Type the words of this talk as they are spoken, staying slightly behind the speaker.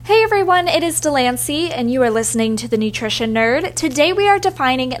everyone, it is Delancey, and you are listening to The Nutrition Nerd. Today we are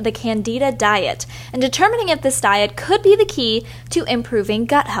defining the Candida diet and determining if this diet could be the key to improving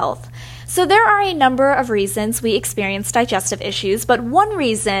gut health. So there are a number of reasons we experience digestive issues, but one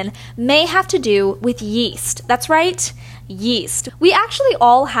reason may have to do with yeast. That's right, yeast. We actually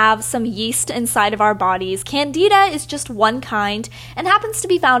all have some yeast inside of our bodies. Candida is just one kind and happens to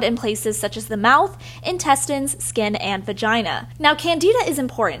be found in places such as the mouth, intestines, skin, and vagina. Now, Candida is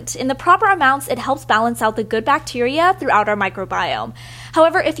important. In the proper amounts, it helps balance out the good bacteria throughout our microbiome.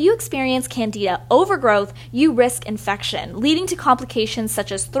 However, if you experience Candida overgrowth, you risk infection, leading to complications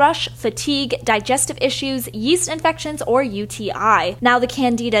such as thrush, fatigue, digestive issues, yeast infections, or UTI. Now, the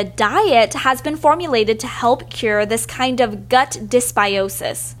Candida diet has been formulated to help cure this kind of gut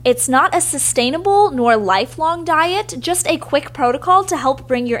dysbiosis. It's not a sustainable nor lifelong diet, just a quick protocol to help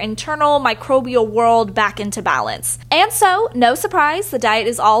bring your internal microbial world back into balance. And so, no surprise, the diet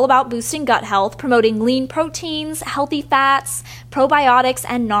is all about boosting gut health, promoting lean proteins, healthy fats, probiotics,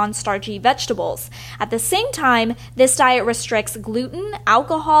 and non-starchy vegetables. At the same time, this diet restricts gluten,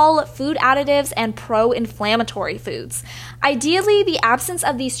 alcohol, food additives, and pro-inflammatory foods. Ideally, the absence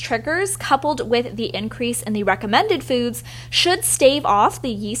of these triggers, coupled with the increase in the recommended foods, should stave off the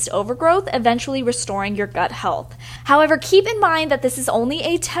yeast overgrowth, eventually restoring your gut health. However, keep in mind that this is only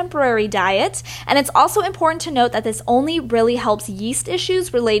a temporary diet, and it's also important to note that this only really helps yeast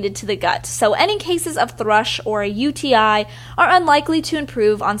issues related to the gut. So any cases of thrush or a UTI are unlikely to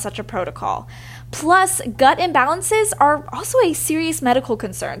improve on such a protocol. Plus, gut imbalances are also a serious medical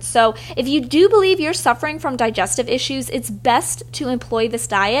concern. So if you do believe you're suffering from digestive issues, it's best to employ this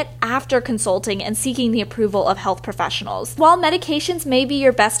diet after consulting and seeking the approval of health professionals. While medications may be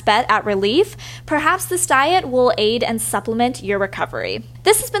your best bet at relief, perhaps this diet will aid and supplement your recovery.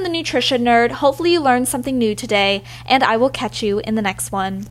 This has been the Nutrition Nerd. Hopefully you learned something new today, and I will catch you in the next one.